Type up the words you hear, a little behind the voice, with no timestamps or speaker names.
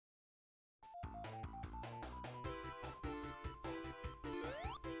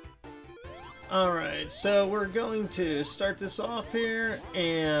Alright, so we're going to start this off here,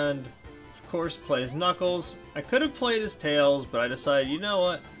 and of course play as Knuckles. I could have played as Tails, but I decided, you know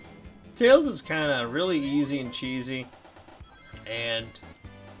what? Tails is kind of really easy and cheesy, and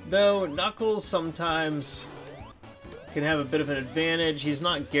though Knuckles sometimes can have a bit of an advantage, he's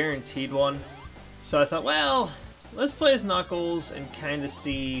not guaranteed one. So I thought, well, let's play as Knuckles and kind of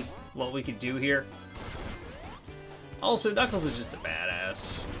see what we could do here. Also, Knuckles is just a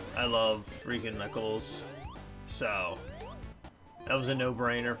badass. I love freaking Knuckles. So, that was a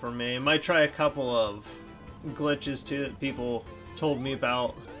no-brainer for me. Might try a couple of glitches too that people told me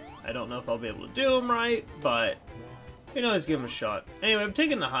about. I don't know if I'll be able to do them right, but you can always give them a shot. Anyway, I'm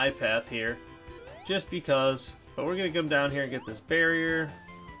taking the high path here, just because. But we're going to come down here and get this barrier.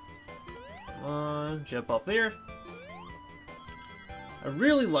 Come on, jump up there. I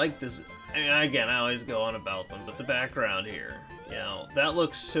really like this. I mean, again, I always go on about them, but the background here, you know, that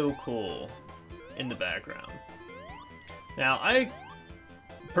looks so cool in the background. Now, I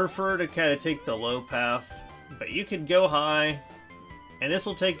prefer to kind of take the low path, but you can go high, and this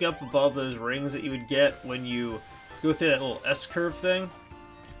will take you up above those rings that you would get when you go through that little S-curve thing.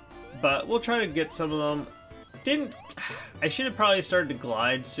 But we'll try to get some of them. I should have probably started to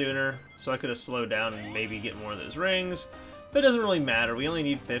glide sooner, so I could have slowed down and maybe get more of those rings. But it doesn't really matter. We only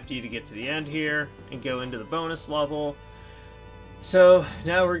need 50 to get to the end here and go into the bonus level. So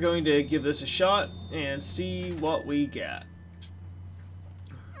now we're going to give this a shot and see what we get.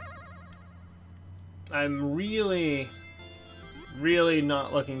 I'm really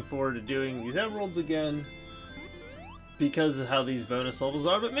not looking forward to doing these emeralds again because of how these bonus levels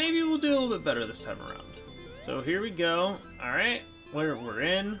are, but maybe we'll do a little bit better this time around. So here we go. Alright, we're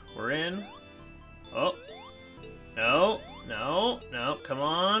in. Oh, no, come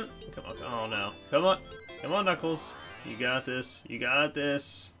on, oh no, come on, Knuckles, you got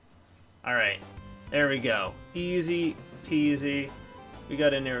this, alright, there we go, easy peasy, we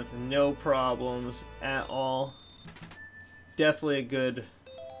got in there with no problems at all, definitely a good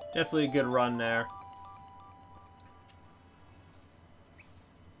run there.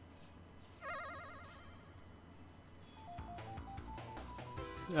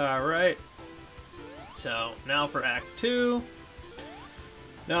 Alright. So, now for Act 2.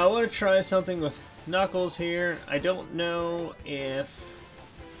 Now, I want to try something with Knuckles here. I don't know if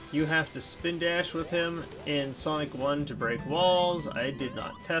you have to spin dash with him in Sonic 1 to break walls. I did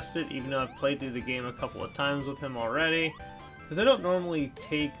not test it, even though I've played through the game a couple of times with him already. Because I don't normally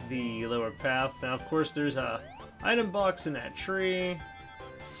take the lower path. Now, of course, there's a item box in that tree.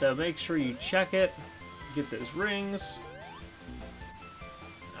 So make sure you check it. Get those rings.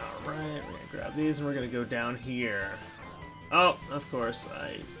 Alright, we're going to grab these and we're going to go down here. Oh, of course,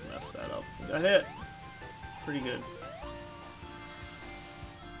 I messed that up. Got hit. Pretty good.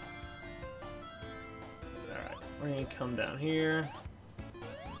 Alright, we're going to come down here.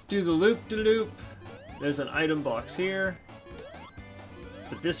 Do the loop-de-loop. There's an item box here.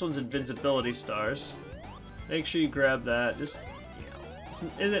 But this one's invincibility stars. Make sure you grab that. Just, you know,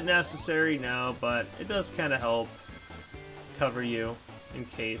 isn't necessary now, but it does kind of help cover you in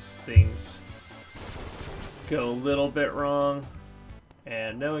case things go a little bit wrong,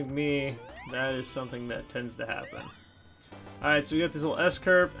 and knowing me, that is something that tends to happen. Alright, so we got this little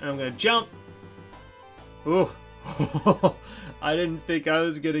S-curve, and I'm gonna jump! Ooh! I didn't think I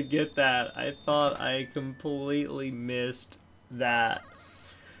was gonna get that. I thought I completely missed that.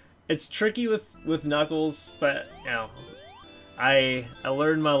 It's tricky with Knuckles, but, you know, I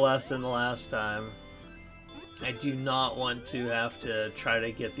learned my lesson the last time. I do not want to have to try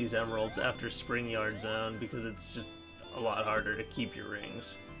to get these emeralds after Spring Yard Zone because it's just a lot harder to keep your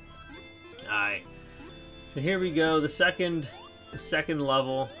rings. Alright. So here we go, the second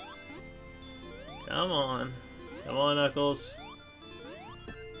level. Come on, Knuckles.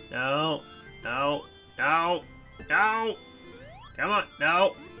 No. Come on,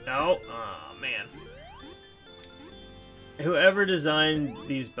 no. Oh man. Whoever designed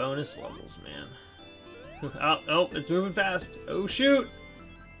these bonus levels, man. Oh, it's moving fast. Oh, shoot.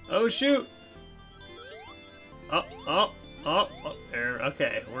 Oh, there.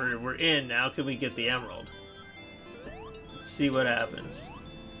 Okay, we're in now. Can we get the emerald? Let's see what happens.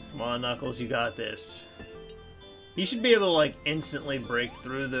 Come on, Knuckles, you got this. You should be able to, like, instantly break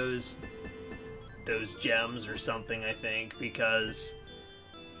through those gems or something, I think, because,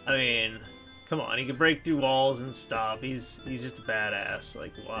 I mean, come on, he can break through walls and stuff. He's just a badass.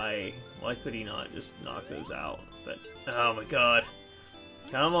 Like, why could he not just knock those out? But oh my god,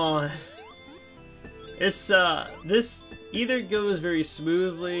 come on! This either goes very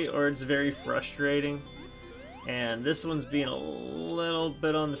smoothly or it's very frustrating. And this one's being a little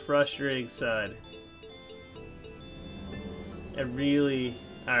bit on the frustrating side.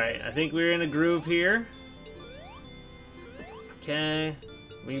 Alright, I think we're in a groove here. Okay.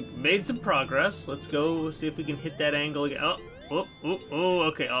 We made some progress. Let's go see if we can hit that angle again. Oh,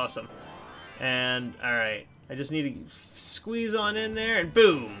 okay, awesome. And, alright. I just need to squeeze on in there, and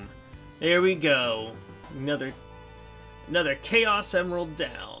boom! There we go. Another Chaos Emerald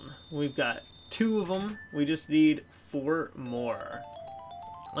down. We've got 2 of them. We just need 4 more.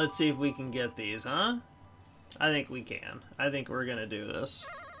 Let's see if we can get these, huh? I think we can. I think we're gonna do this.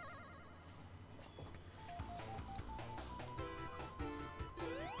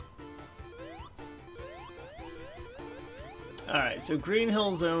 Alright, so Green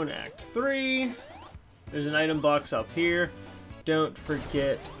Hill Zone Act 3. There's an item box up here. Don't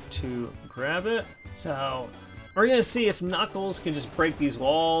forget to grab it. So, we're gonna see if Knuckles can just break these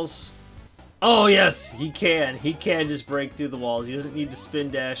walls. Oh yes, he can. He can just break through the walls. He doesn't need to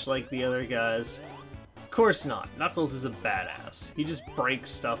spin dash like the other guys. Of course not. Knuckles is a badass. He just breaks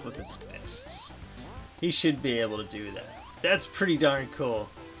stuff with his fists. He should be able to do that. That's pretty darn cool.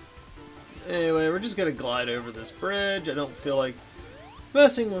 Anyway, we're just gonna glide over this bridge. I don't feel like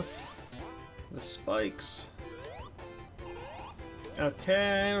messing with the spikes.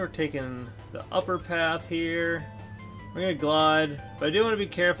 Okay, we're taking the upper path here. We're gonna glide, but I do want to be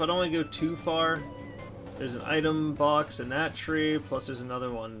careful. I don't want to go too far. There's an item box in that tree, plus there's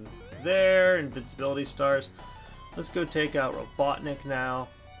another one there. Invincibility stars. Let's go take out Robotnik now.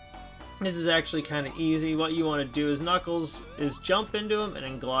 This is actually kind of easy. What you want to do is Knuckles is jump into him and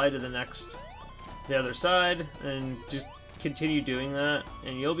then glide to the other side, and just continue doing that,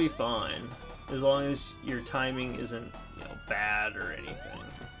 and you'll be fine as long as your timing isn't, bad or anything.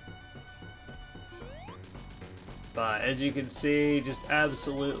 But as you can see, just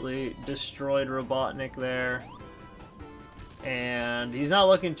absolutely destroyed Robotnik there. And he's not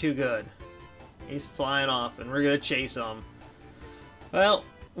looking too good. He's flying off, and we're gonna chase him. Well,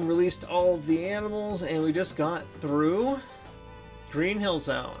 we released all of the animals, and we just got through Green Hill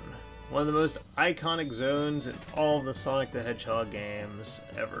Zone. One of the most iconic zones in all of the Sonic the Hedgehog games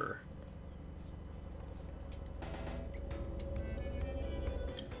ever.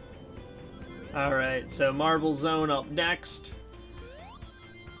 Alright, so Marble Zone up next.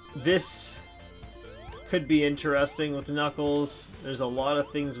 This could be interesting with Knuckles. There's a lot of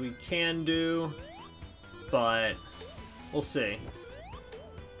things we can do, but we'll see.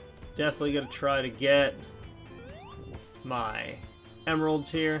 Definitely gonna try to get my emeralds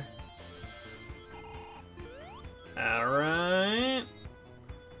here. Alright.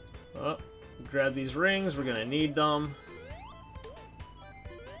 Oh, grab these rings, we're gonna need them.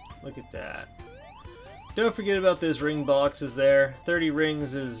 Look at that. Don't forget about those ring boxes there. 30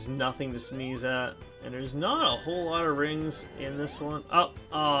 rings is nothing to sneeze at. And there's not a whole lot of rings in this one. Oh,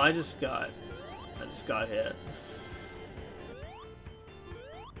 I just got hit.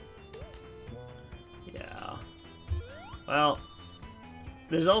 Yeah. Well,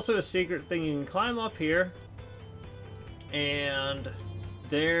 there's also a secret thing. You can climb up here, and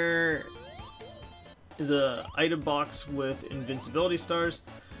there is a item box with invincibility stars.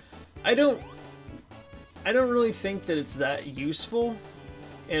 I don't really think that it's that useful,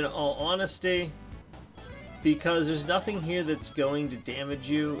 in all honesty, because there's nothing here that's going to damage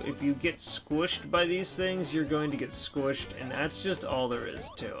you. If you get squished by these things, you're going to get squished, and that's just all there is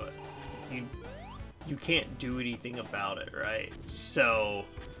to it. You can't do anything about it, right? So,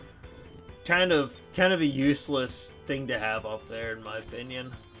 kind of a useless thing to have up there, in my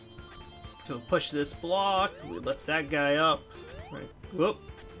opinion. So we'll push this block, we lift that guy up, right, whoop,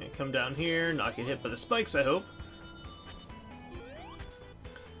 and come down here, not get hit by the spikes, I hope.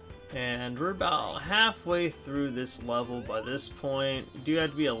 And we're about halfway through this level by this point. You do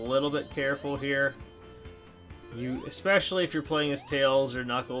have to be a little bit careful here. Especially if you're playing as Tails or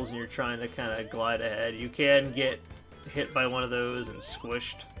Knuckles and you're trying to kind of glide ahead, you can get hit by one of those and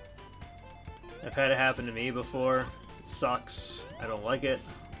squished. I've had it happen to me before. It sucks. I don't like it,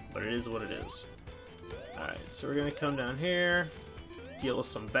 but it is what it is. Alright, so we're gonna come down here, deal with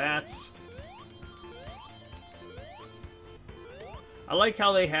some bats. I like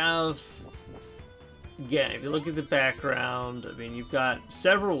how they have, again, if you look at the background, I mean, you've got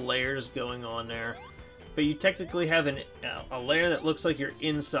several layers going on there, but you technically have a layer that looks like you're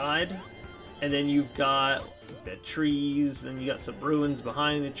inside, and then you've got the trees, then you got some ruins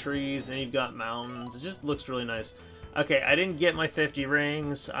behind the trees, and you've got mountains. It just looks really nice. Okay, I didn't get my 50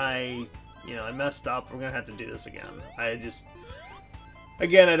 rings. I messed up. We're gonna have to do this again.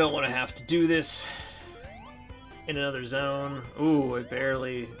 Again, I don't want to have to do this in another zone. Ooh, I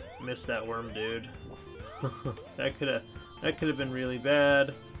barely missed that worm dude. that could have been really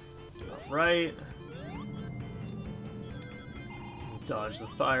bad. All right. Dodge the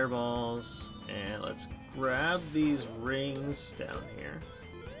fireballs, and let's grab these rings down here.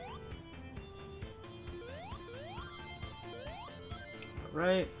 All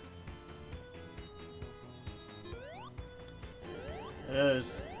right. It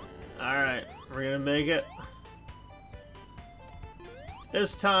is. All right, we're gonna make it.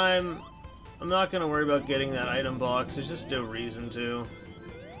 This time, I'm not gonna worry about getting that item box. There's just no reason to.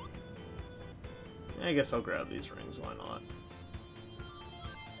 I guess I'll grab these rings. Why not?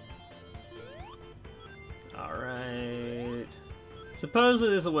 Alright. Supposedly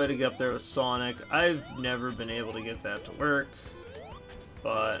there's a way to get up there with Sonic. I've never been able to get that to work.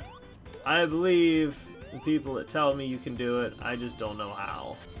 But I believe the people that tell me you can do it. I just don't know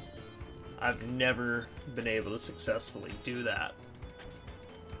how. I've never been able to successfully do that.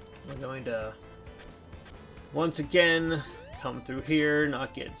 We're going to once again come through here,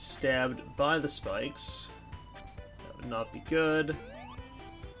 not get stabbed by the spikes. That would not be good.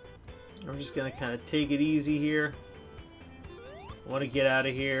 I'm just gonna kind of take it easy here. I want to get out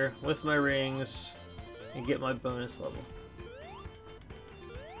of here with my rings and get my bonus level.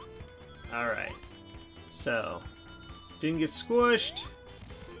 Alright, so didn't get squished,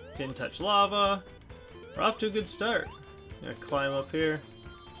 didn't touch lava. We're off to a good start. Gonna climb up here.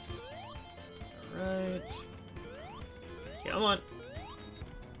 Alright. Come on.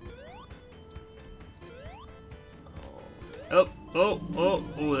 Oh,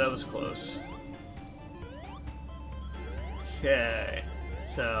 that was close. Okay,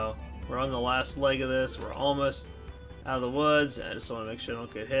 so we're on the last leg of this. We're almost out of the woods. I just want to make sure I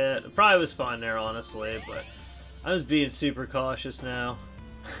don't get hit. It probably was fine there, honestly, but I was being super cautious now.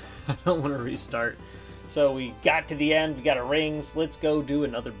 I don't want to restart. So we got to the end. We got our rings. Let's go do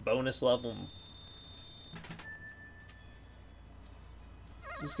another bonus level.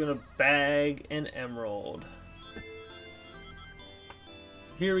 Just gonna bag an emerald.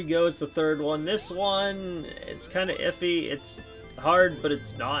 Here we go, it's the third one. This one, it's kind of iffy. It's hard, but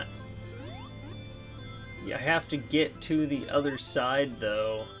it's not. You have to get to the other side,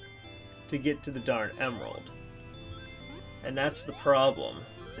 though, to get to the darn emerald. And that's the problem.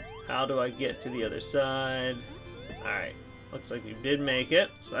 How do I get to the other side? Alright, looks like we did make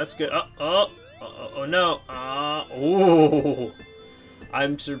it, so that's good. Oh no. Oh!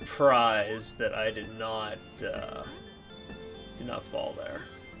 I'm surprised that I did not fall there.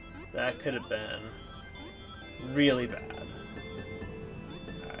 That could have been really bad.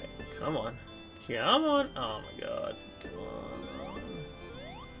 Alright, come on. Come on! Oh my god. Come on.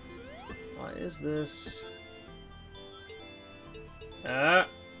 Why is this?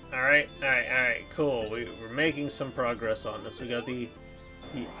 Alright, cool. We're making some progress on this. We got the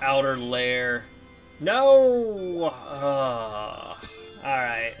outer layer. No!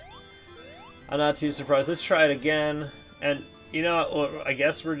 Alright. I'm not too surprised. Let's try it again. And, you know, well, I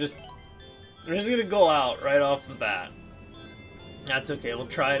guess we're just gonna go out right off the bat. That's okay. We'll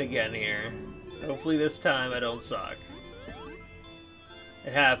try it again here. Hopefully this time I don't suck.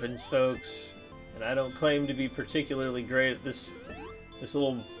 It happens, folks. And I don't claim to be particularly great at this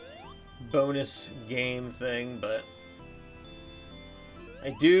little bonus game thing, but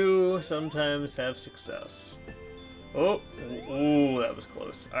I do sometimes have success. Oh, ooh, that was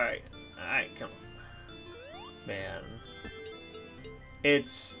close. Alright, come on. Man.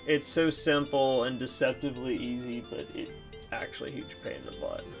 It's so simple and deceptively easy, but it's actually a huge pain in the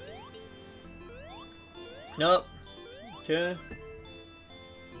butt. Nope. Okay.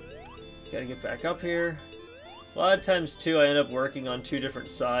 Gotta get back up here. A lot of times, too, I end up working on two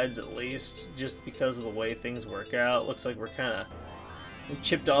different sides at least, just because of the way things work out. Looks like we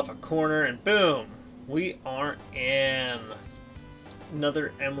chipped off a corner, and boom! We are in.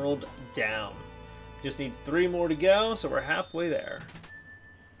 Another emerald down. Just need 3 more to go, so we're halfway there.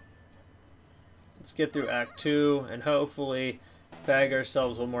 Let's get through Act 2 and hopefully bag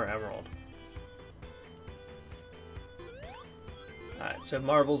ourselves 1 more emerald. Alright, so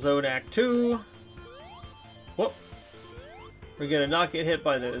Marble Zone Act 2. Whoop! We're gonna not get hit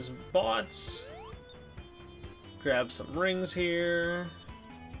by those bots. Grab some rings here.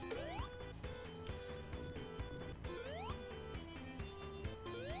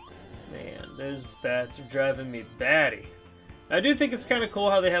 Man, those bats are driving me batty. I do think it's kind of cool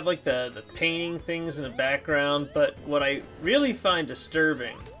how they have like the painting things in the background, but what I really find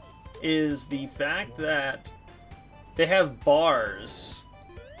disturbing is the fact that they have bars.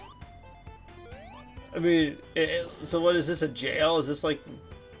 I mean, so what is this, a jail? Is this like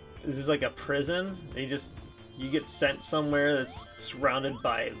a prison? They just you get sent somewhere that's surrounded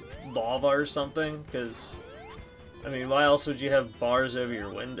by lava or something, because, I mean, why else would you have bars over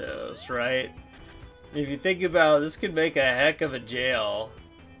your windows, right? If you think about it, this could make a heck of a jail,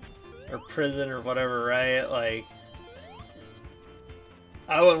 or prison, or whatever, right? Like,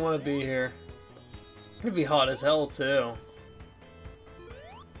 I wouldn't want to be here. It'd be hot as hell, too.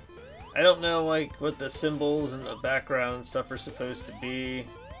 I don't know, like, what the symbols and the background and stuff are supposed to be.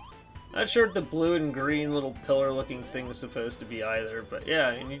 Not sure what the blue and green little pillar-looking thing is supposed to be either, but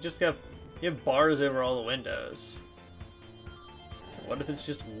yeah, and you have bars over all the windows. So what if it's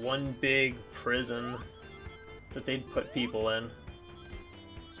just one big prison that they'd put people in?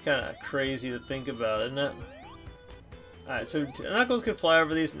 It's kind of crazy to think about, isn't it? Alright, so Knuckles can fly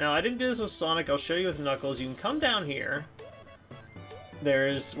over these. Now, I didn't do this with Sonic. I'll show you with Knuckles. You can come down here.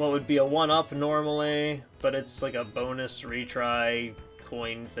 There's what would be a 1-up normally, but it's like a bonus retry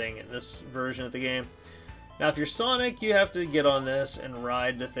coin thing in this version of the game. Now, if you're Sonic, you have to get on this and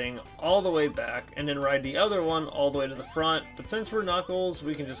ride the thing all the way back, and then ride the other one all the way to the front. But since we're Knuckles,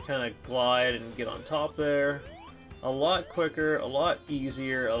 we can just kind of glide and get on top there. A lot quicker, a lot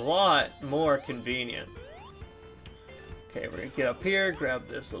easier, a lot more convenient. Okay, we're gonna get up here, grab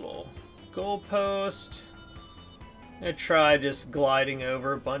this little goalpost. I'm gonna try just gliding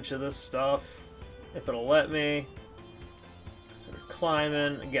over a bunch of this stuff, if it'll let me. So we're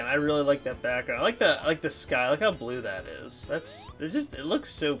climbing. Again, I really like that background. I like the sky. Look how blue that is. It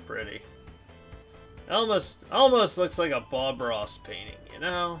looks so pretty. It almost looks like a Bob Ross painting, you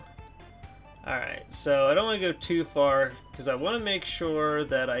know? Alright, so I don't want to go too far, because I want to make sure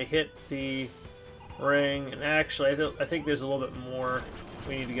that I hit the ring, and actually, I think there's a little bit more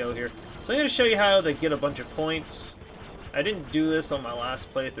we need to go here. So I'm going to show you how to get a bunch of points. I didn't do this on my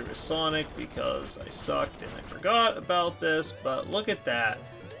last playthrough with Sonic because I sucked and I forgot about this, but look at that.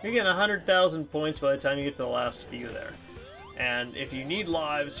 You're getting 100,000 points by the time you get to the last few there. And if you need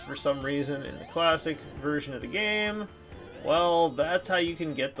lives for some reason in the classic version of the game, well, that's how you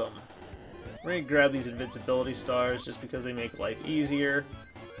can get them. We're going to grab these invincibility stars just because they make life easier.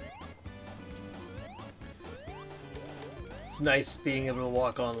 It's nice being able to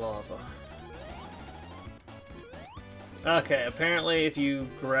walk on lava. Okay, apparently if you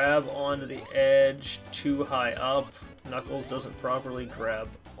grab onto the edge too high up, Knuckles doesn't properly grab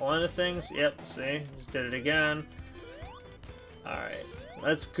onto things. Yep, see? Just did it again. Alright,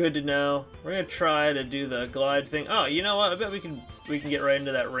 that's good to know. We're gonna try to do the glide thing. Oh, you know what? I bet we can get right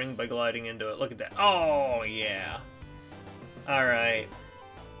into that ring by gliding into it. Look at that. Oh, yeah. Alright.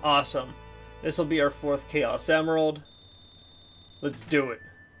 Awesome. This will be our 4th Chaos Emerald. Let's do it.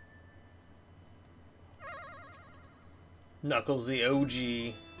 Knuckles the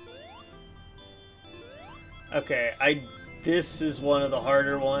OG. Okay, this is one of the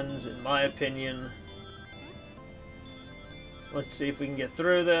harder ones, in my opinion. Let's see if we can get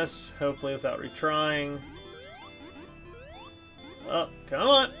through this, hopefully without retrying. Oh, come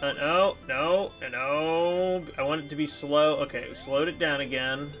on! No, no, no! I want it to be slow. Okay, we slowed it down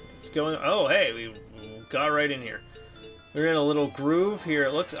again. It's going... Oh, hey, we got right in here. We're in a little groove here.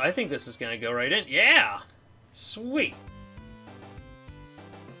 It looks... I think this is going to go right in. Yeah! Sweet!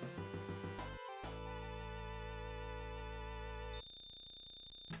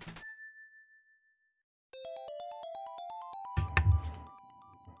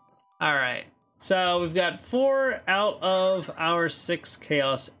 Alright, so we've got 4 out of our 6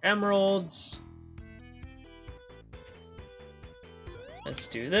 Chaos Emeralds. Let's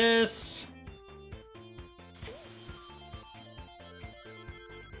do this.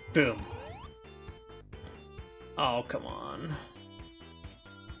 Boom. Oh, come on.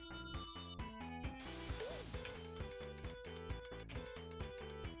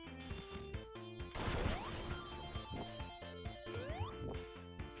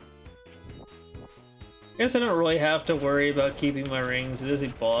 I guess I don't really have to worry about keeping my rings. It is a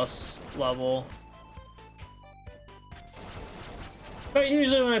boss level. But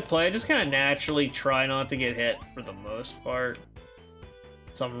usually when I play, I just kind of naturally try not to get hit for the most part.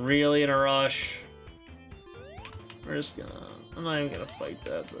 So I'm really in a rush. We're just gonna... I'm not even gonna fight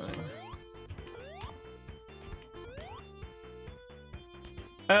that thing.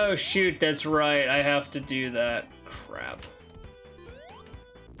 Oh shoot, that's right. I have to do that. Crap.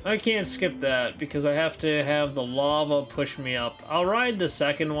 I can't skip that because I have to have the lava push me up. I'll ride the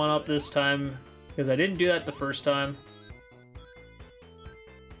second one up this time because I didn't do that the first time.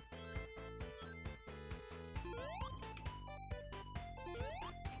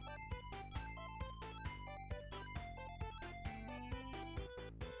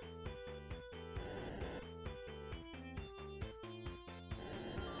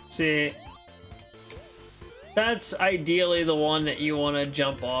 See, That's ideally the one that you want to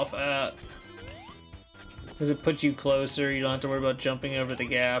jump off at. Because it puts you closer, you don't have to worry about jumping over the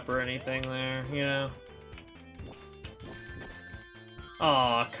gap or anything there, you know?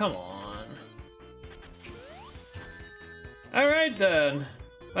 Aw, come on. Alright then.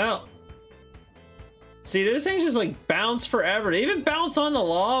 Well. See, those things just like bounce forever. They even bounce on the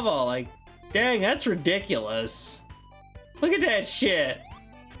lava. Like, dang, that's ridiculous. Look at that shit.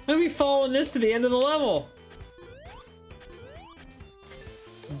 I'm gonna be following this to the end of the level.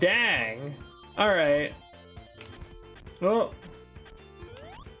 Dang. Alright. Well.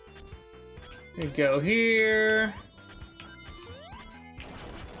 We go here.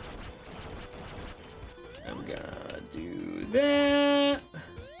 I'm gonna do that.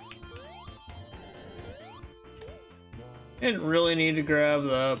 Didn't really need to grab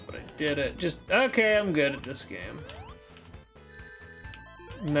that, but I did it. Just, okay, I'm good at this game.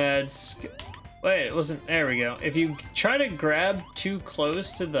 Wait, it wasn't, there we go. If you try to grab too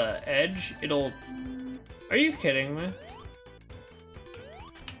close to the edge, it'll... Are you kidding me?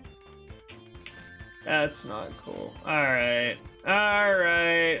 That's not cool. Alright.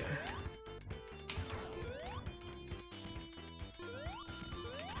 Alright.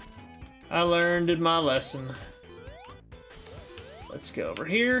 I learned my lesson. Let's go over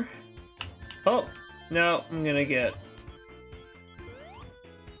here. Oh, no, I'm gonna get...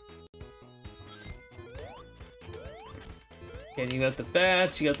 And you got the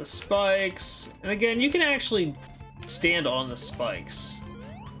bats, you got the spikes. And again, you can actually stand on the spikes.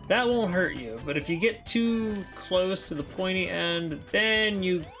 That won't hurt you, but if you get too close to the pointy end, then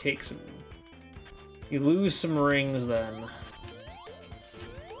you take some... You lose some rings then.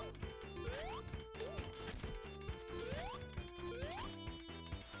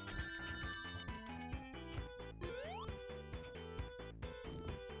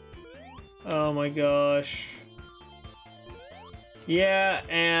 Oh my gosh. Yeah,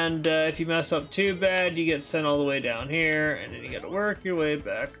 and if you mess up too bad, you get sent all the way down here, and then you gotta work your way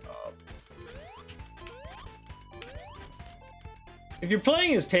back up. If you're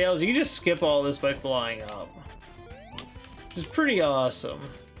playing as Tails, you can just skip all this by flying up. Which is pretty awesome.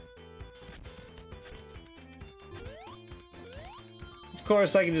 Of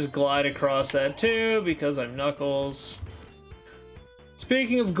course, I can just glide across that too, because I'm Knuckles.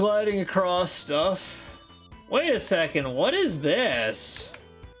 Speaking of gliding across stuff... Wait a second, what is this?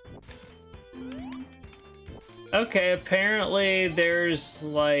 Okay, apparently there's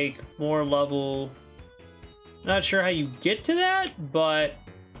like more level. Not sure how you get to that, but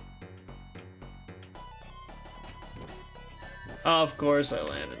of course I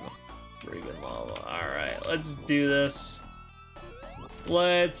landed in the freaking lava. Alright, let's do this.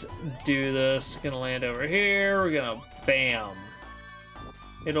 Let's do this. Gonna land over here. We're gonna bam.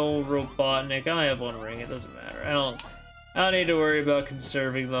 Hit old Robotnik. I have one ring, it doesn't matter. I don't need to worry about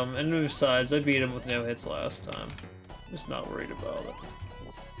conserving them. And besides, I beat him with no hits last time. Just not worried about it.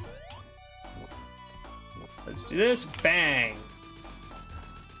 Let's do this. Bang!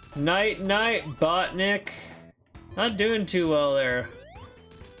 Night, Botnik. Not doing too well there.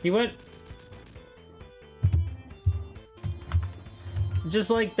 He went... Just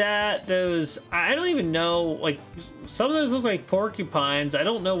like that, those... I don't even know, like, some of those look like porcupines. I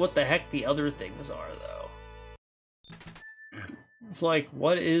don't know what the heck the other things are, though. It's like,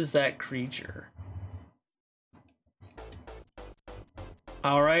 what is that creature?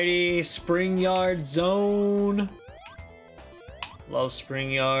 Alrighty, Spring Yard Zone. Love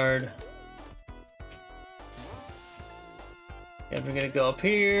Spring Yard. And we're gonna go up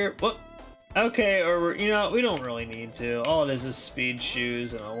here. Whoop. Okay, or, you know, we don't really need to. All it is speed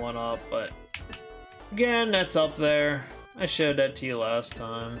shoes and a 1-up, but again, that's up there. I showed that to you last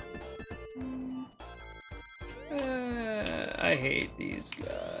time. I hate these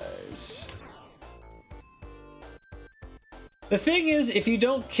guys. The thing is, if you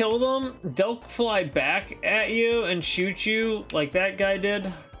don't kill them, they'll fly back at you and shoot you like that guy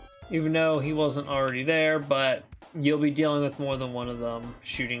did, even though he wasn't already there, but you'll be dealing with more than one of them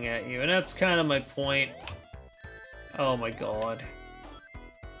shooting at you, and that's kind of my point. Oh my god.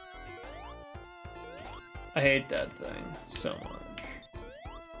 I hate that thing so much.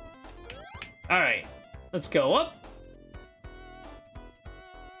 Alright, let's go up.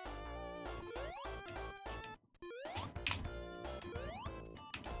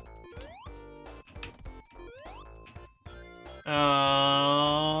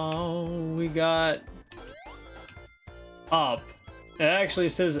 We got up. It actually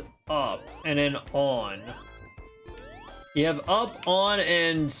says up and then on. You have up, on,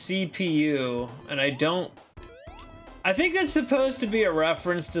 and CPU, and I think that's supposed to be a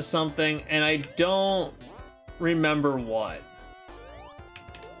reference to something, and I don't remember what.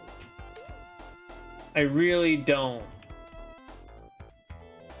 I really don't.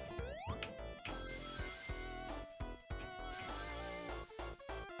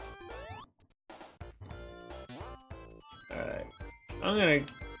 Alright. I'm gonna...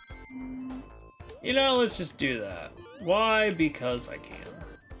 You know, let's just do that. Why? Because I can.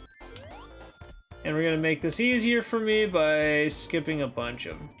 And we're gonna make this easier for me by skipping a bunch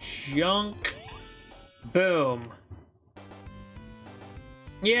of junk. Boom.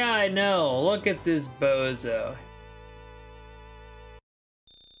 Yeah, I know. Look at this bozo.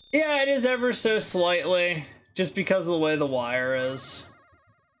 Yeah, it is ever so slightly, just because of the way the wire is.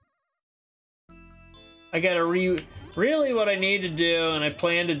 I gotta Really what I need to do, and I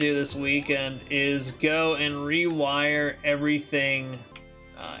plan to do this weekend, is go and rewire everything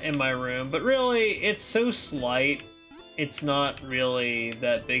in my room. But really, it's so slight, it's not really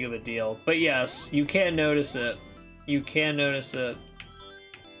that big of a deal. But yes, you can notice it. You can notice it.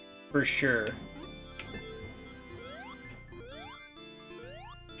 For sure.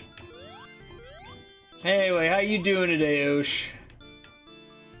 Anyway, how you doing today, Osh?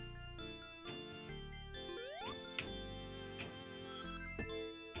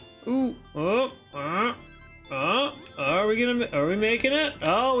 Ooh, are we making it?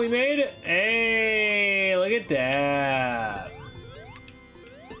 Oh, we made it! Hey, look at that!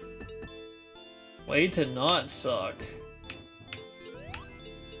 Way to not suck.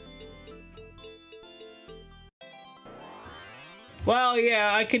 Well,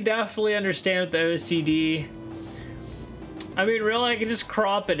 yeah, I could definitely understand with the OCD. I mean, really, I could just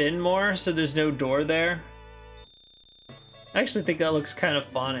crop it in more so there's no door there. I actually think that looks kind of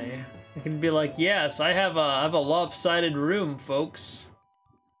funny. I can be like, yes, I have a lopsided room, folks.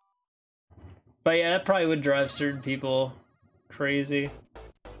 But yeah, that probably would drive certain people crazy.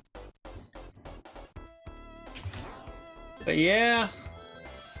 But yeah.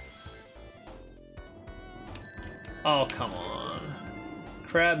 Oh, come on.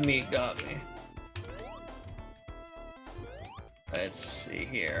 Crab meat got me. Let's see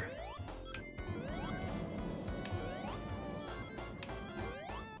here.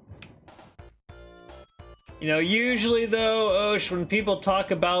 You know, usually though, Osh, when people talk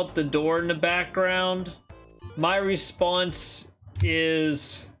about the door in the background, my response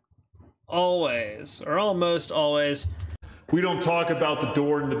is always, or almost always, we don't talk about the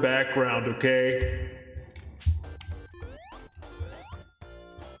door in the background, okay?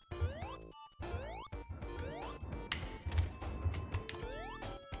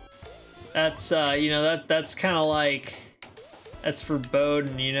 That's, you know, that's kind of like, that's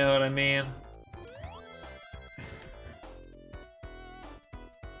foreboding, you know what I mean?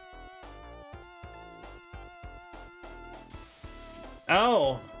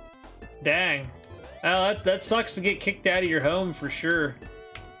 Oh, dang. Oh, that sucks to get kicked out of your home for sure.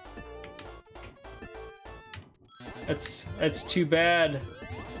 That's too bad.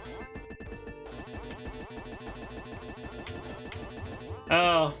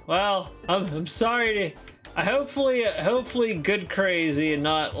 Oh, well, I'm sorry to... hopefully good crazy and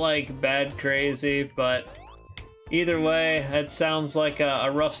not like bad crazy, but either way, that sounds like a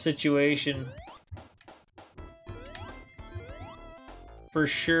rough situation. For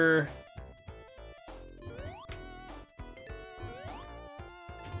sure.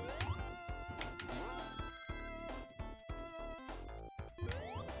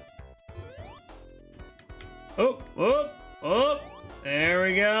 Oh, oh, oh, there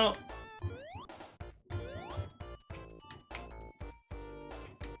we go.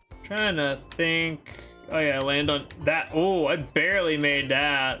 Trying to think. Oh yeah, land on that. Oh, I barely made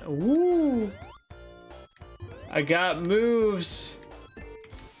that. Woo! I got moves.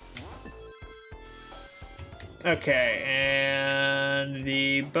 Okay, and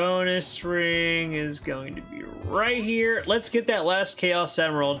the bonus ring is going to be right here. Let's get that last Chaos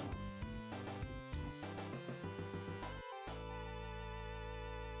Emerald.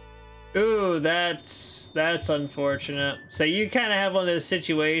 Ooh, that's unfortunate. So you kind of have one of those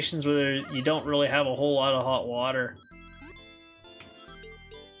situations where you don't really have a whole lot of hot water.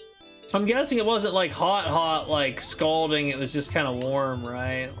 So I'm guessing it wasn't like hot, like scalding, it was just kind of warm,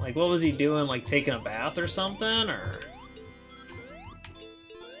 right? Like, what was he doing, like taking a bath or something, or?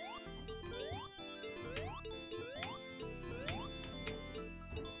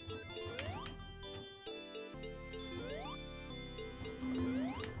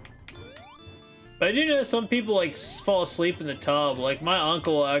 But I do know some people like fall asleep in the tub. Like my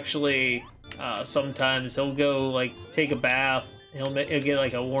uncle actually, sometimes he'll go like take a bath. He'll get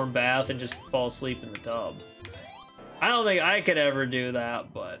like a warm bath and just fall asleep in the tub. I don't think I could ever do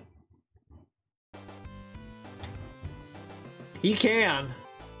that, but He can.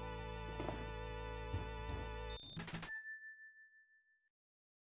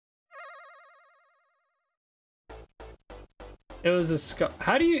 It was a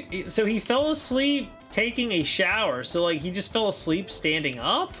how do you, so he fell asleep taking a shower, so like he just fell asleep standing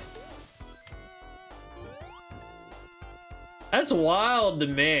up? That's wild to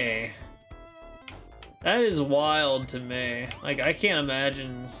me. That is wild to me. Like, I can't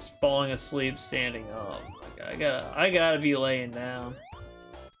imagine falling asleep standing up. Like, I gotta be laying down.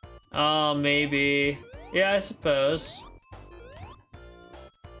 Oh, maybe. Yeah, I suppose.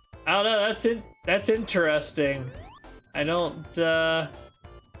 I don't know, that's interesting. I don't, I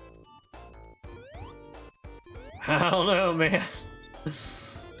don't know, man.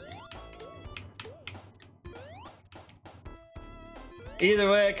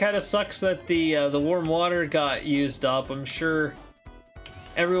 Either way, it kind of sucks that the warm water got used up. I'm sure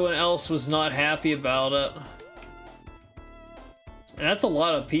everyone else was not happy about it. And that's a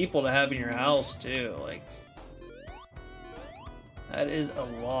lot of people to have in your house, too. Like, that is a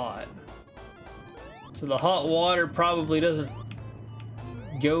lot. So the hot water probably doesn't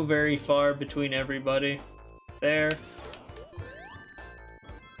go very far between everybody there.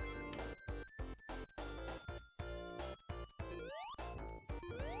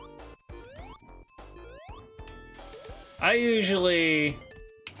 I usually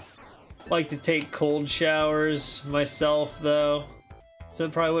like to take cold showers myself, though, so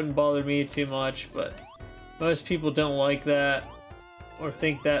it probably wouldn't bother me too much, but most people don't like that or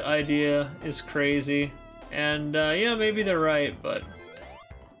think that idea is crazy. And yeah, maybe they're right, but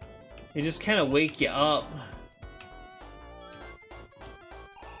they just kind of wake you up.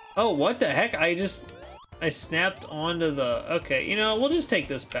 Oh, what the heck? I snapped onto the... Okay, you know, we'll just take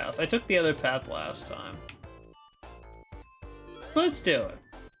this path. I took the other path last time. Let's do it.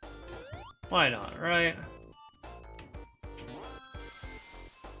 Why not, right?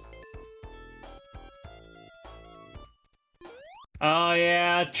 Oh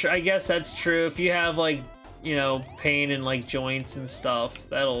yeah, I guess that's true. If you have, like, you know, pain in like joints and stuff,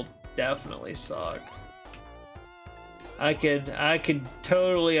 that'll definitely suck. I could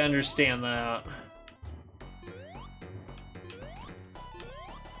totally understand that.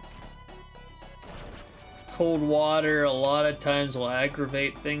 Cold water a lot of times will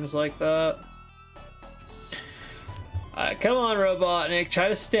aggravate things like that. Alright, come on, Robotnik, try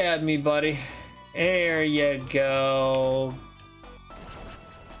to stab me, buddy. There you go.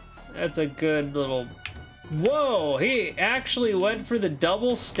 That's a good little... Whoa, he actually went for the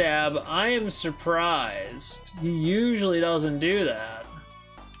double stab. I am surprised. He usually doesn't do that.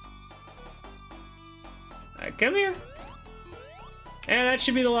 Alright, come here. And that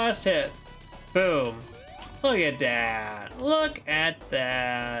should be the last hit. Boom. Look at that. Look at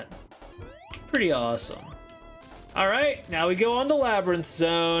that. Pretty awesome. Alright, now we go on to Labyrinth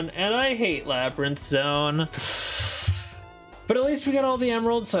Zone, and I hate Labyrinth Zone. But at least we got all the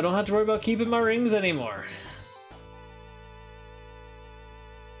emeralds, so I don't have to worry about keeping my rings anymore.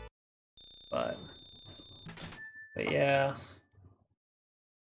 But yeah.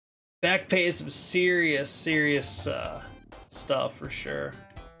 Back pay is some serious stuff for sure.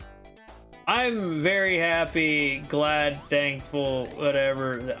 I'm very happy, glad, thankful,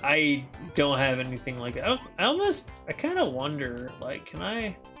 whatever, that I don't have anything like that. I kind of wonder, like, can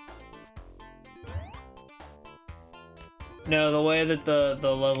I... No, the way that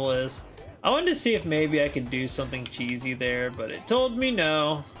the level is. I wanted to see if maybe I could do something cheesy there, but it told me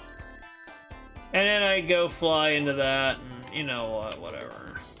no. And then I go fly into that, and you know what,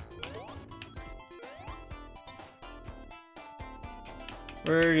 whatever.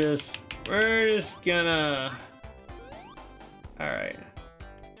 We're just gonna... Alright.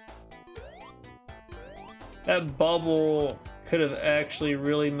 That bubble could have actually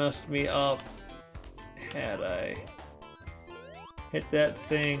really messed me up had I hit that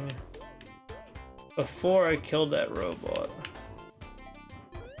thing before I killed that robot.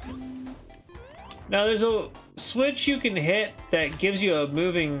 Now there's a switch you can hit that gives you a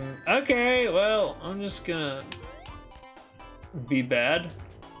moving... Okay, well, I'm just gonna be bad.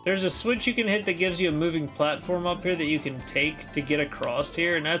 There's a switch you can hit that gives you a moving platform up here that you can take to get across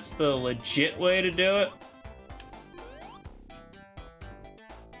here, and that's the legit way to do it.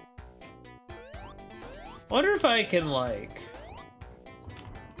 Wonder if I can, like...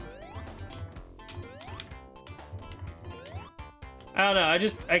 I don't know,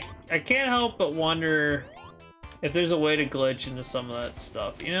 I can't help but wonder if there's a way to glitch into some of that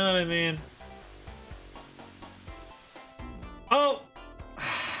stuff, you know what I mean? Oh!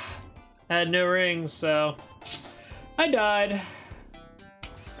 I had no rings, so I died.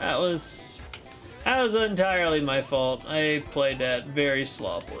 That was That was entirely my fault. I played that very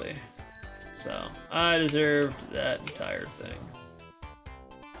sloppily. So, I deserved that entire thing.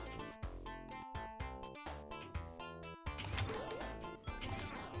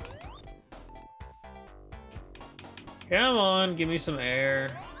 Come on, give me some air.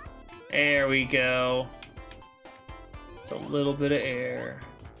 There we go. It's a little bit of air.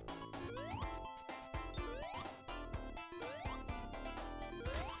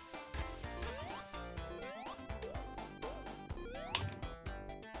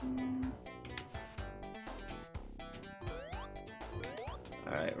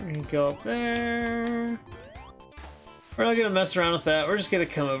 Alright, we're gonna go up there. We're not gonna mess around with that. We're just gonna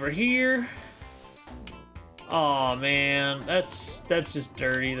come over here. Aw, man, that's just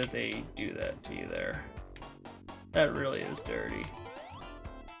dirty that they do that to you there. That really is dirty.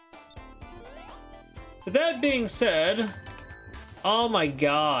 With that being said, oh my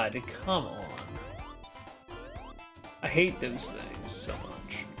god, come on. I hate those things so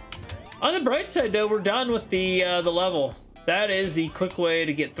much. On the bright side though, we're done with the level. That is the quick way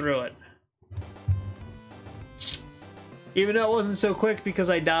to get through it. Even though it wasn't so quick because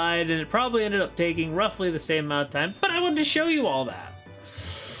I died, and it probably ended up taking roughly the same amount of time, but I wanted to show you all that.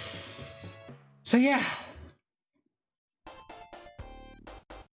 So yeah.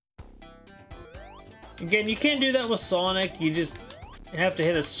 Again, you can't do that with Sonic, you just have to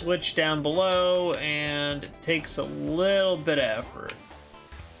hit a switch down below, and it takes a little bit of effort.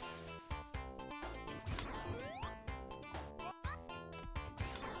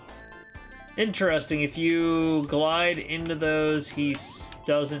 Interesting, if you glide into those, he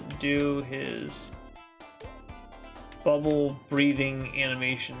doesn't do his bubble breathing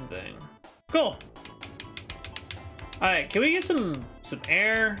animation thing. Cool. Alright, can we get some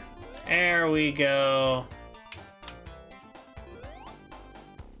air? There we go.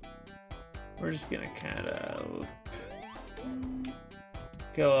 We're just gonna kind of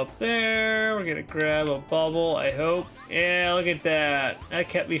go up there. We're gonna grab a bubble, I hope. Yeah, look at that. That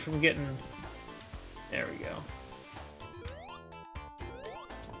kept me from getting... There we go.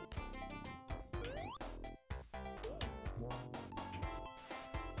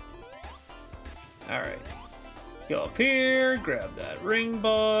 Alright. Go up here, grab that ring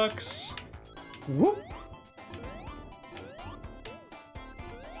box. Whoop!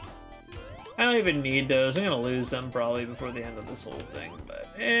 I don't even need those. I'm gonna lose them probably before the end of this whole thing, but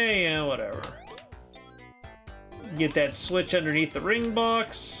hey, you know, whatever. Get that switch underneath the ring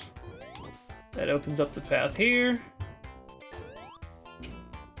box. That opens up the path here.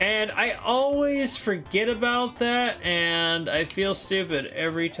 And I always forget about that, and I feel stupid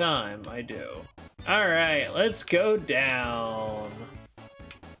every time I do. Alright, let's go down.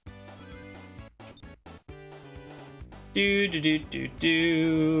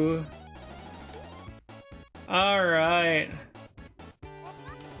 Do. Alright.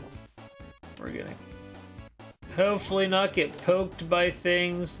 We're gonna hopefully not get poked by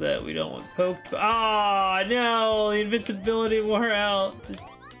things that we don't want poked by. Ah, no! The invincibility wore out. Just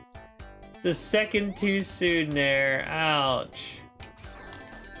the second too soon there. Ouch.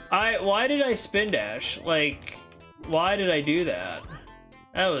 Why did I spin dash? Like, why did I do that?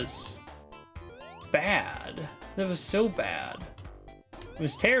 That was bad. That was so bad. It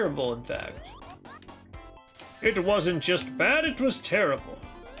was terrible, in fact. It wasn't just bad, it was terrible.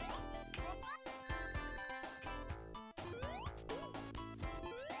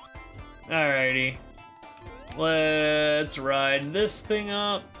 Alrighty. Let's ride this thing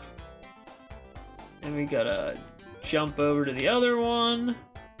up. And we gotta jump over to the other one.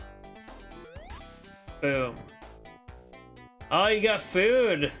 Boom. Oh, you got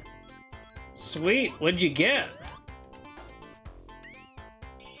food. Sweet. What'd you get?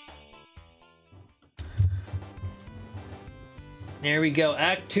 There we go.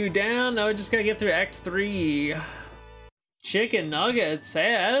 Act 2 down. Now we just gotta get through Act 3. Chicken nuggets.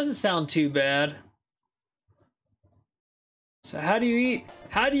 Hey, that doesn't sound too bad. So how do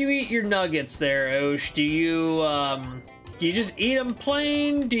you eat your nuggets there, Osh? Do you just eat them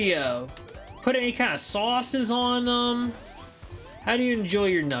plain? Do you put any kind of sauces on them? How do you enjoy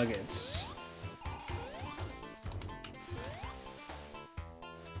your nuggets?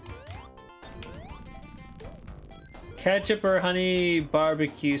 Ketchup or honey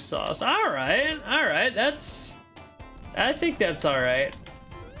barbecue sauce. Alright, I think that's alright.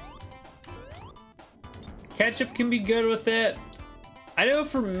 Ketchup can be good with it. I know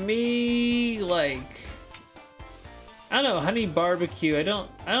for me, like, I don't know, honey barbecue, I don't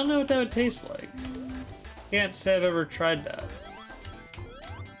know what that would taste like. Can't say I've ever tried that.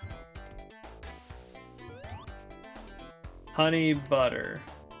 Honey butter.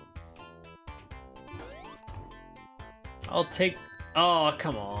 I'll take... Oh,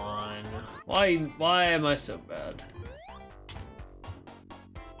 come on. Why am I so bad?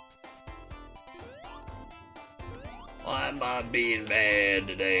 Why am I being bad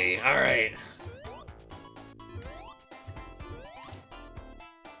today? Alright.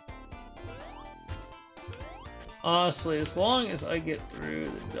 Honestly, as long as I get through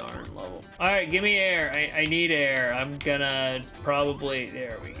the darn level. Alright, give me air. I need air. I'm gonna probably...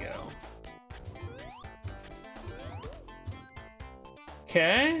 There we go.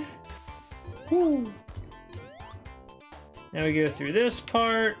 Okay. Woo. Now we go through this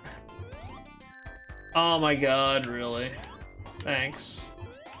part. Oh my god, really? Thanks.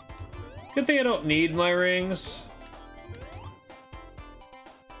 Good thing I don't need my rings.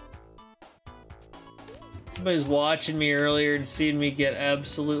 Somebody's watching me earlier and seeing me get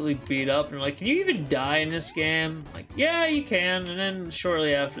absolutely beat up and they're like, can you even die in this game? I'm like, yeah, you can. And then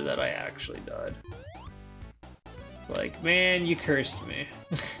shortly after that, I actually died. Like, man, you cursed me.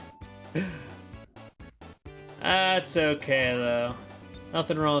 That's okay, though.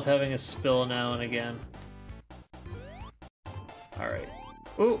 Nothing wrong with having a spill now and again. Alright.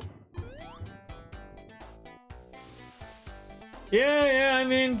 Ooh. Yeah, I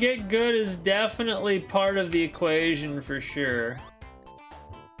mean, get good is definitely part of the equation for sure.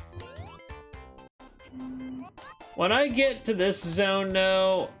 When I get to this zone,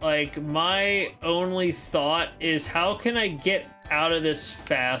 though, like, my only thought is how can I get out of this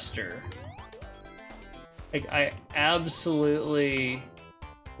faster? Like, I absolutely...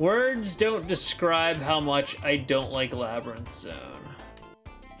 Words don't describe how much I don't like Labyrinth Zone.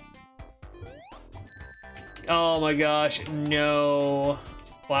 Oh my gosh, no.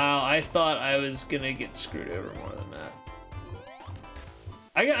 Wow, I thought I was gonna get screwed over more than that.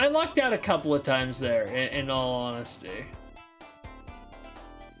 I lucked out a couple of times there, in all honesty.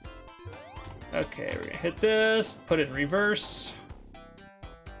 Okay, we're gonna hit this, put it in reverse.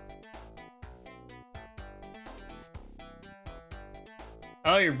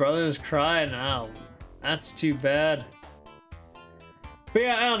 Oh, your brother was crying now. That's too bad. But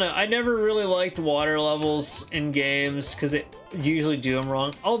yeah, I don't know. I never really liked water levels in games because they usually do them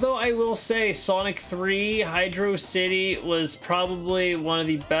wrong. Although I will say Sonic 3 Hydro City was probably one of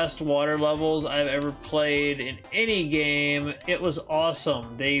the best water levels I've ever played in any game. It was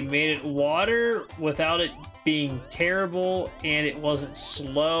awesome. They made it water without it being terrible, and it wasn't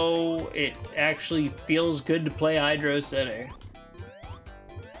slow. It actually feels good to play Hydro City.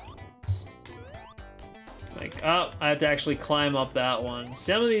 Like, oh, I have to actually climb up that one.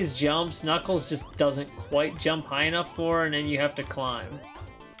 Some of these jumps, Knuckles just doesn't quite jump high enough for, and then you have to climb.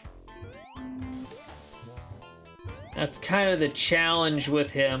 That's kind of the challenge with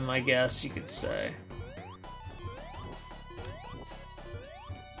him, I guess you could say.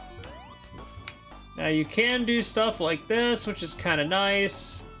 Now you can do stuff like this, which is kind of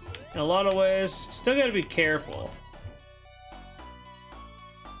nice in a lot of ways. Still gotta be careful.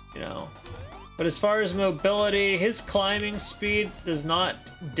 You know. But as far as mobility, his climbing speed does not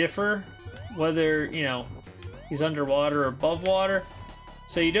differ whether, you know, he's underwater or above water.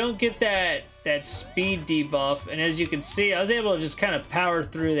 So you don't get that speed debuff. And as you can see, I was able to just kind of power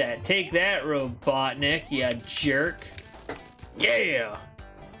through that. Take that, Robotnik, you jerk. Yeah!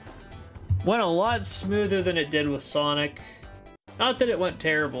 Went a lot smoother than it did with Sonic. Not that it went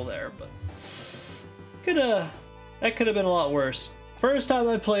terrible there, but that could have been a lot worse. First time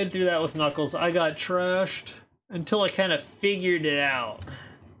I played through that with Knuckles, I got trashed until I kind of figured it out.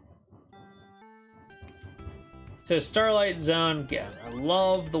 So Starlight Zone, again, I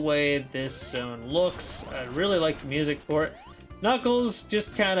love the way this zone looks. I really like the music for it. Knuckles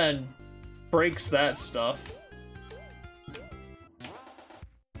just kind of breaks that stuff.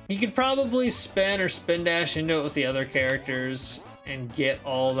 You could probably spin or spin dash into it with the other characters and get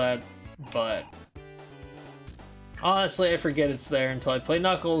all that, but honestly, I forget it's there until I play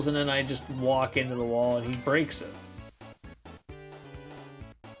Knuckles, and then I just walk into the wall and he breaks it.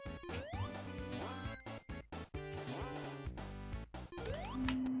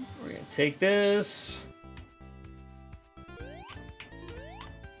 We're gonna take this.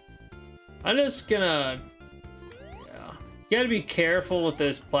 I'm just gonna... yeah. You gotta be careful with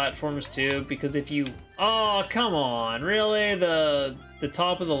those platforms too, because if you... oh, come on, really? The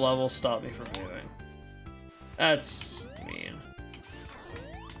top of the level stopped me from moving. That's mean.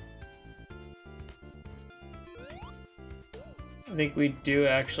 I think we do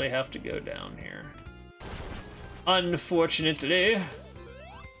actually have to go down here. Unfortunately.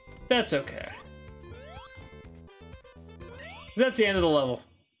 That's okay. That's the end of the level.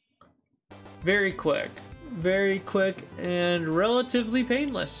 Very quick. Very quick and relatively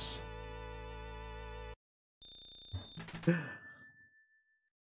painless.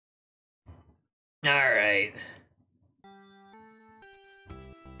 Alright.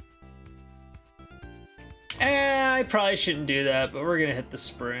 I probably shouldn't do that, but we're gonna hit the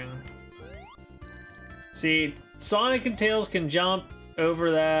spring. See, Sonic and Tails can jump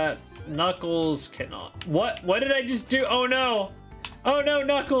over that. Knuckles cannot. What? What did I just do? Oh no! Oh no,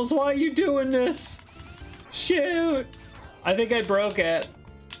 Knuckles, why are you doing this? Shoot! I think I broke it.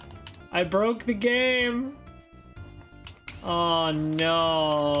 I broke the game. Oh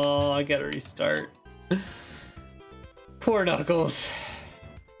no, I gotta restart. Poor Knuckles.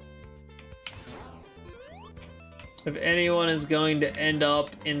 If anyone is going to end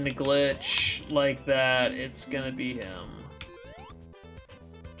up in the glitch like that, it's gonna be him.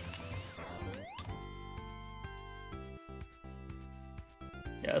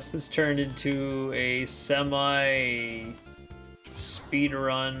 Yes, this turned into a semi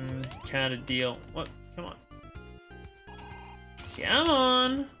speedrun kind of deal. What? Come on. Come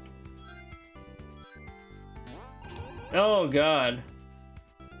on! Oh god.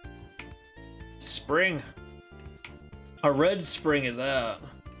 Spring. A red spring at that.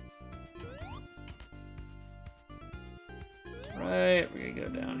 Right, we're gonna go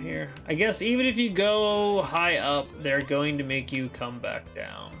down here. I guess even if you go high up, they're going to make you come back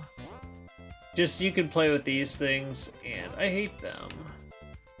down. Just you can play with these things, and I hate them.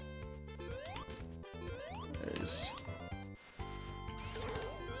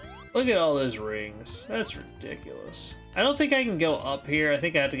 Look at all those rings. That's ridiculous. I don't think I can go up here. I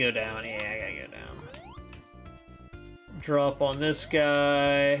think I have to go down. Yeah, I gotta go down. Drop on this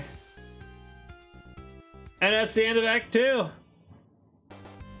guy. And that's the end of Act 2.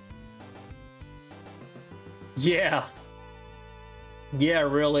 Yeah. Yeah,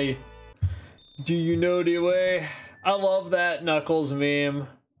 really. Do you know the way? I love that Knuckles meme.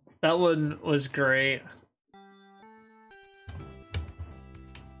 That one was great.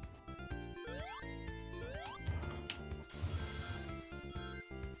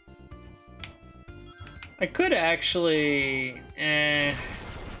 I could actually...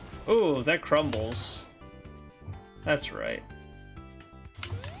 Ooh, that crumbles. That's right.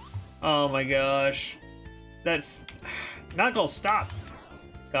 Oh my gosh. That... Knuckles, stop!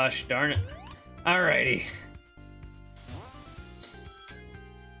 Gosh darn it. Alrighty.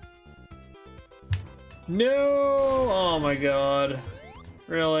 No! Oh my god.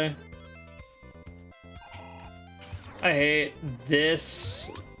 Really? I hate this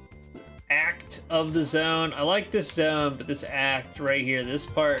act of the zone. I like this zone, but this act right here, this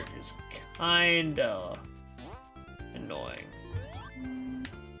part is kinda annoying.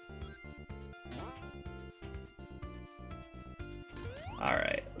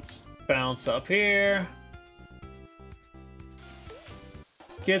 Alright, let's bounce up here.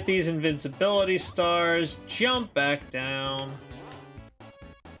 Get these invincibility stars, jump back down.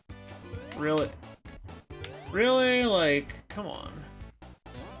 Really? Really? Like, come on.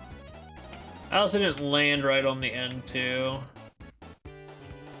 I also didn't land right on the end, too.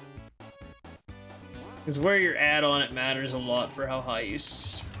 Because where you're at on it matters a lot for how high you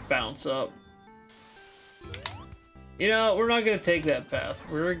bounce up. You know, we're not going to take that path.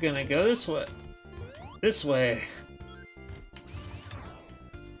 We're going to go this way. This way.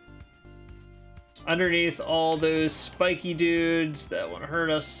 Underneath all those spiky dudes that want to hurt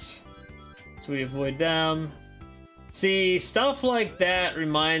us. So we avoid them. See, stuff like that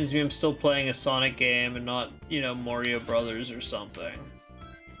reminds me I'm still playing a Sonic game and not, you know, Mario Brothers or something.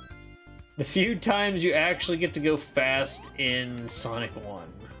 The few times you actually get to go fast in Sonic 1.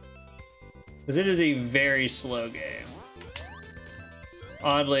 Because it is a very slow game.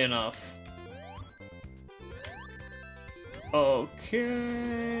 Oddly enough.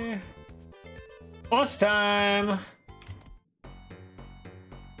 Okay. Boss time!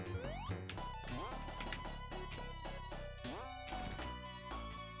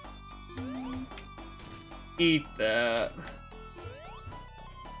 Eat that.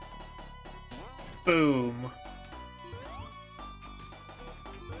 Boom.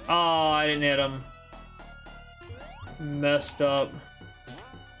 Oh, I didn't hit him. Messed up.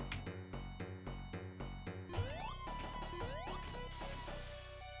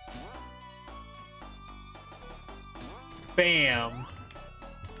 Bam.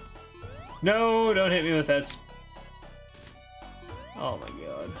 No, don't hit me with that. Oh my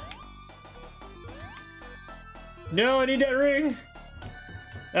god. No, I need that ring!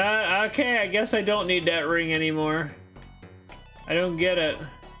 Okay, I guess I don't need that ring anymore. I don't get it.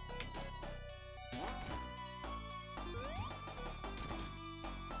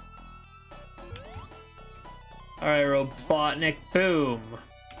 Alright, Robotnik, boom.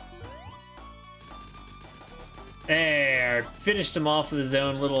 There, finished him off with his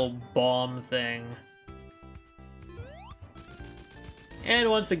own little bomb thing. And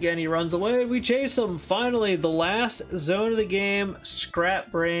once again, he runs away, and we chase him. Finally, the last zone of the game,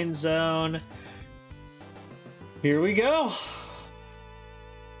 Scrap Brain Zone. Here we go.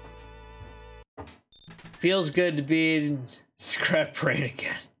 Feels good to be in Scrap Brain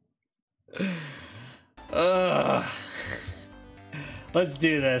again. Ugh. Let's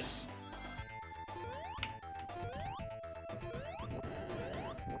do this.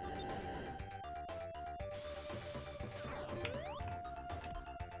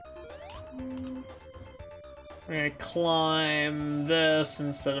 We're gonna climb this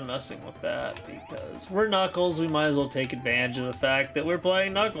instead of messing with that, because we're Knuckles, we might as well take advantage of the fact that we're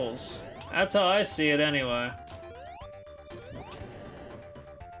playing Knuckles. That's how I see it anyway.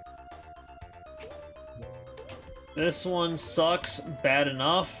 This one sucks bad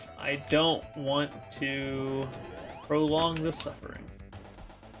enough. I don't want to prolong the suffering.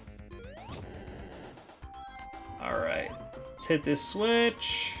 Alright, let's hit this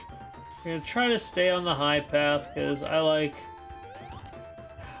switch. I'm gonna try to stay on the high path because I like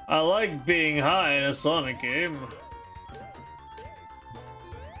being high in a Sonic game.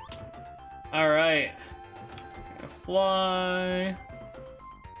 Alright. Fly.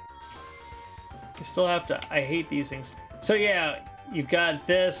 You still have to, I hate these things. So yeah, you got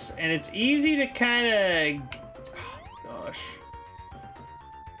this, and it's easy to kind of, oh gosh.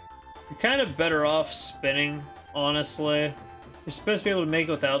 You're kind of better off spinning, honestly. You're supposed to be able to make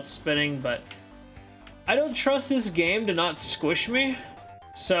it without spinning, but I don't trust this game to not squish me,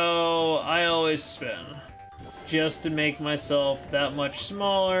 so I always spin. Just to make myself that much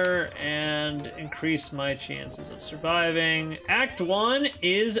smaller and increase my chances of surviving. Act 1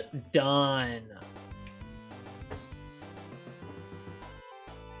 is done.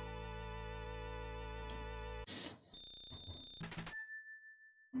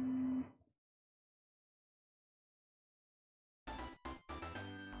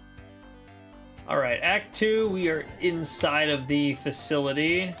 Alright, Act 2, we are inside of the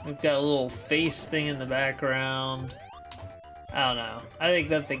facility. We've got a little face thing in the background. I don't know. I think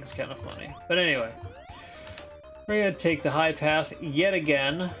that thing's kind of funny. But anyway, we're going to take the high path yet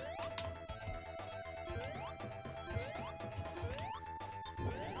again.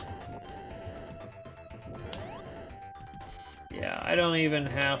 Yeah, I don't even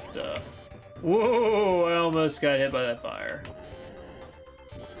have to... Whoa, I almost got hit by that fire.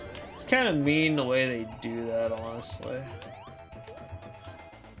 Kind of mean the way they do that, honestly.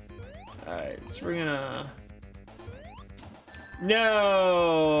 Alright, so we're gonna...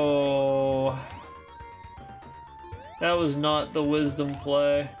 No! That was not the wisdom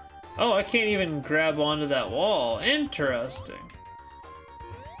play. Oh, I can't even grab onto that wall. Interesting.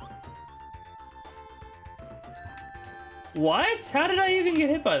 What? How did I even get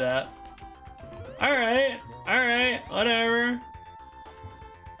hit by that? Alright, whatever.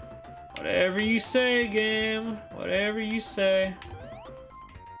 Whatever you say, game. Whatever you say.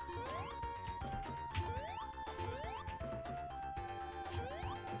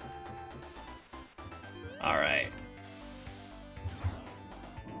 Alright.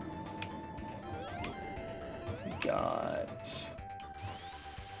 We got...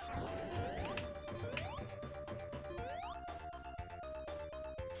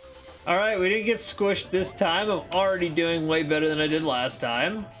 Alright, we didn't get squished this time. I'm already doing way better than I did last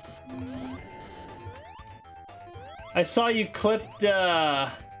time. I saw you clipped,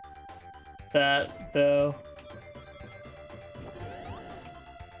 that, though.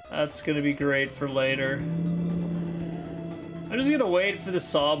 That's gonna be great for later. I'm just gonna wait for the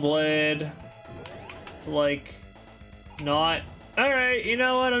saw blade to, like, not... Alright, you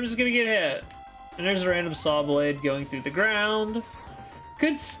know what? I'm just gonna get hit. And there's a random saw blade going through the ground.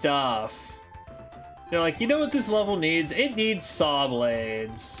 Good stuff. They're like, you know what this level needs? It needs saw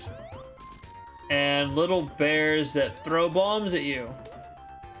blades. And little bears that throw bombs at you.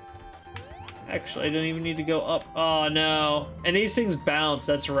 Actually, I don't even need to go up. Oh, no. And these things bounce,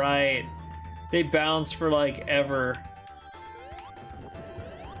 that's right. They bounce for, like, ever.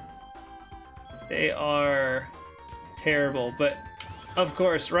 They are terrible, but of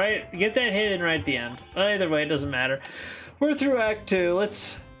course, right? Get that hit in right at the end. Either way, it doesn't matter. We're through Act 2.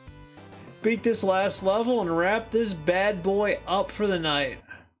 Let's beat this last level and wrap this bad boy up for the night.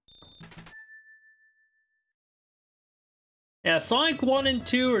 Yeah, Sonic 1 and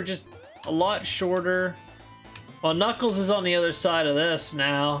 2 are just a lot shorter. Well, Knuckles is on the other side of this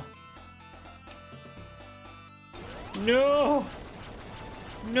now. No!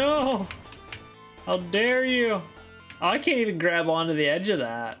 No! How dare you! Oh, I can't even grab onto the edge of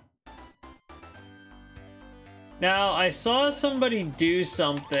that. Now, I saw somebody do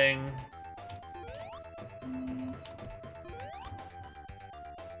something.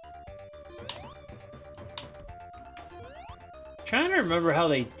 Trying to remember how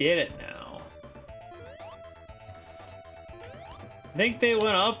they did it now. I think they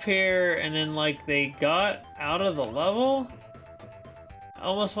went up here and then like they got out of the level. I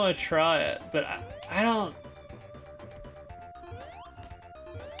almost want to try it, but I don't.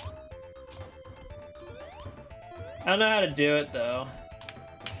 I don't know how to do it though.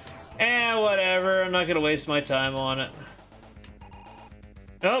 Whatever. I'm not gonna waste my time on it.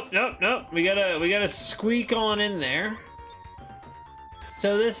 Nope, nope, nope. We gotta squeak on in there.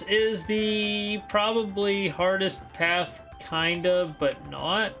 So this is the probably hardest path, kind of, but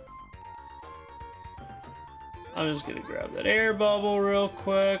not. I'm just gonna grab that air bubble real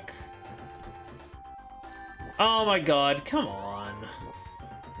quick. Oh my god, come on.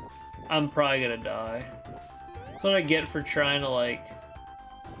 I'm probably gonna die. That's what I get for trying to, like,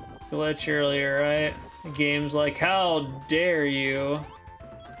 glitch earlier, right? The game's like, how dare you?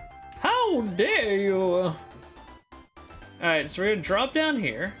 How dare you? Alright, so we're gonna drop down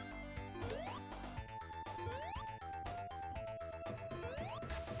here.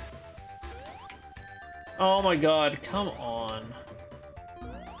 Oh my god, come on.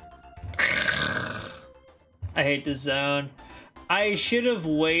 I hate this zone. I should have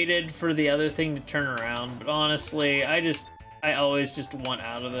waited for the other thing to turn around, but honestly, I always just want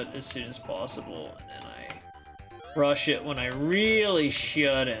out of it as soon as possible, and then I rush it when I really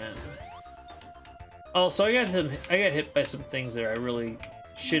shouldn't. Also, I got hit by some things there I really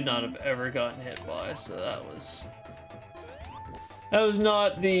should not have ever gotten hit by, so that was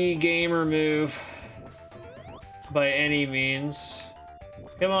not the gamer move by any means.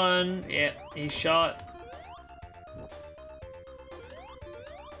 Come on, yeah, he shot.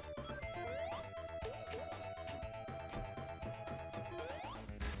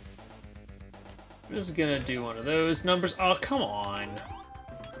 I'm just gonna do one of those numbers. Oh, come on.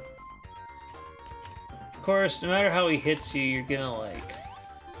 Of course, no matter how he hits you, you're gonna, like...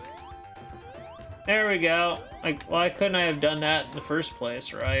 There we go. Like, why couldn't I have done that in the first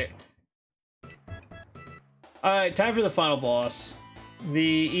place, right? Alright, time for the final boss. The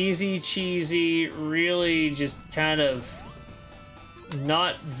easy, cheesy, really just kind of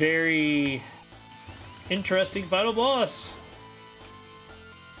not very interesting final boss.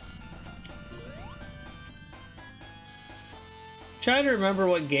 Trying to remember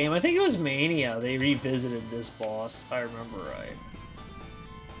what game. I think it was Mania. They revisited this boss, if I remember right.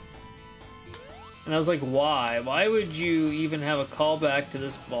 And I was like, why? Why would you even have a callback to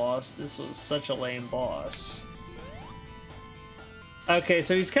this boss? This was such a lame boss. Okay,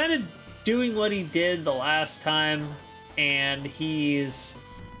 so he's kind of doing what he did the last time, and he's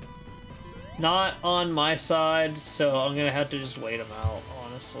not on my side, so I'm gonna have to just wait him out,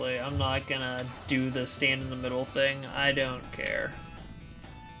 honestly. I'm not gonna do the stand in the middle thing. I don't care.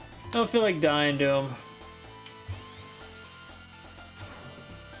 I don't feel like dying to him.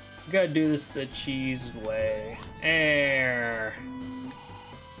 Gotta do this the cheese way. Air.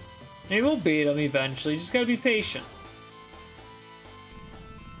 Maybe we'll beat him eventually. Just gotta be patient.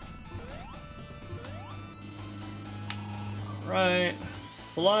 Right.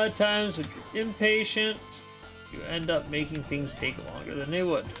 A lot of times when you're impatient, you end up making things take longer than they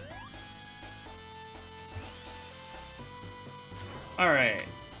would. Alright.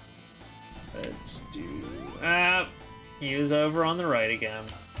 Let's do... he was over on the right again.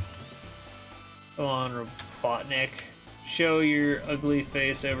 Come on, Robotnik. Show your ugly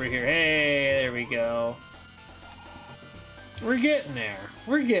face over here. Hey, there we go. We're getting there.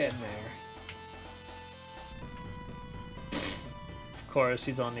 We're getting there. Of course,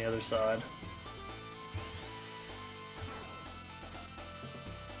 he's on the other side.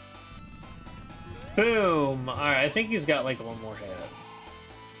 Boom! Alright, I think he's got like one more hit.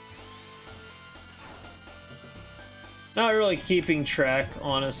 Not really keeping track,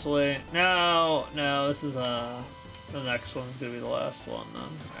 honestly. No, this is the next one's gonna be the last one then.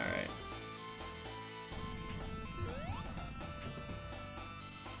 Alright.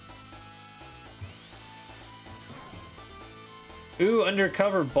 Ooh,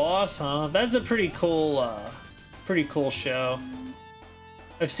 undercover boss, huh? That's a pretty cool show.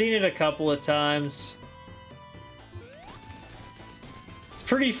 I've seen it a couple of times. It's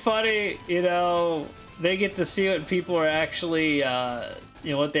pretty funny, you know. They get to see what people are actually, you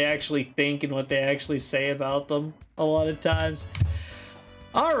know, what they actually think and what they actually say about them a lot of times.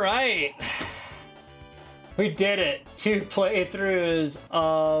 All right. We did it. 2 playthroughs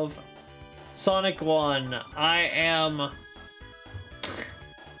of Sonic 1.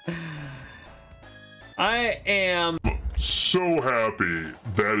 I am So happy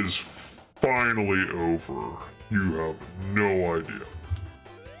that is finally over. You have no idea.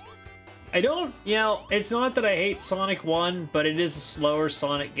 I don't, you know, it's not that I hate Sonic 1, but it is a slower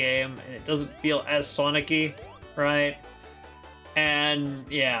Sonic game, and it doesn't feel as Sonic-y, right? And,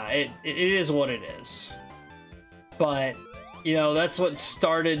 yeah, it is what it is. But, you know, that's what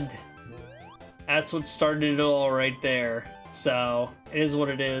started it all right there. So, it is what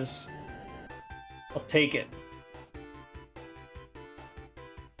it is. I'll take it.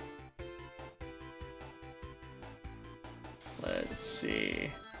 Let's see.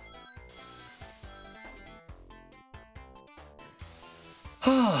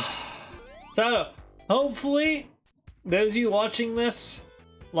 So, hopefully, those of you watching this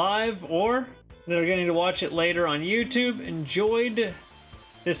live or that are going to watch it later on YouTube enjoyed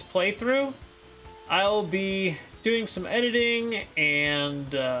this playthrough. I'll be doing some editing and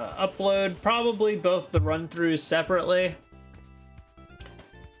upload probably both the run-throughs separately.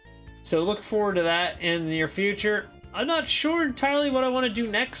 So look forward to that in the near future. I'm not sure entirely what I want to do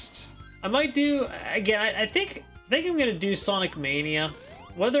next. I might do, again, I think I'm going to do Sonic Mania.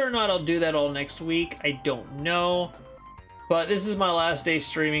 Whether or not I'll do that all next week, I don't know. But this is my last day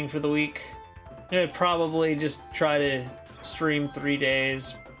streaming for the week. I'm going to probably just try to stream 3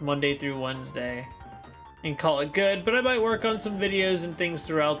 days, Monday through Wednesday, and call it good. But I might work on some videos and things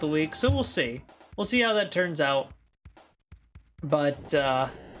throughout the week, so we'll see. We'll see how that turns out. But,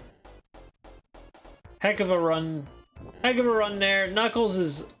 heck of a run there. Knuckles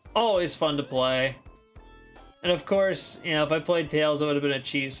is always fun to play. And of course, you know, if I played Tails, it would have been a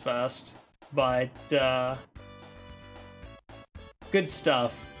cheese fest. But, good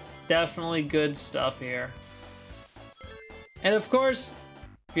stuff. Definitely good stuff here. And of course,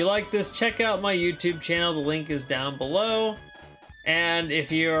 if you like this, check out my YouTube channel. The link is down below. And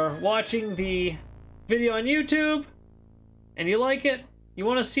if you're watching the video on YouTube and you like it, you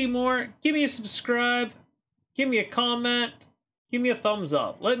want to see more, give me a subscribe, give me a comment, give me a thumbs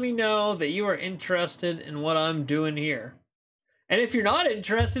up. Let me know that you are interested in what I'm doing here. And if you're not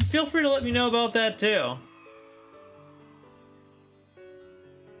interested, feel free to let me know about that too.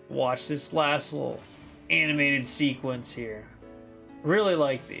 Watch this last little animated sequence here. Really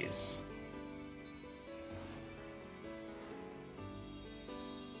like these.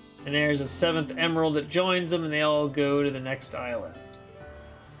 And there's a 7th emerald that joins them, and they all go to the next island.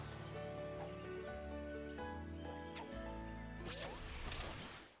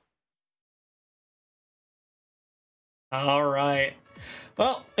 All right.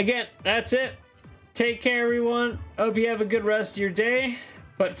 Well, again, that's it. Take care, everyone. Hope you have a good rest of your day.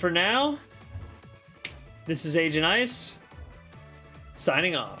 But for now, this is Agent Ice,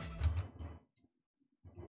 signing off.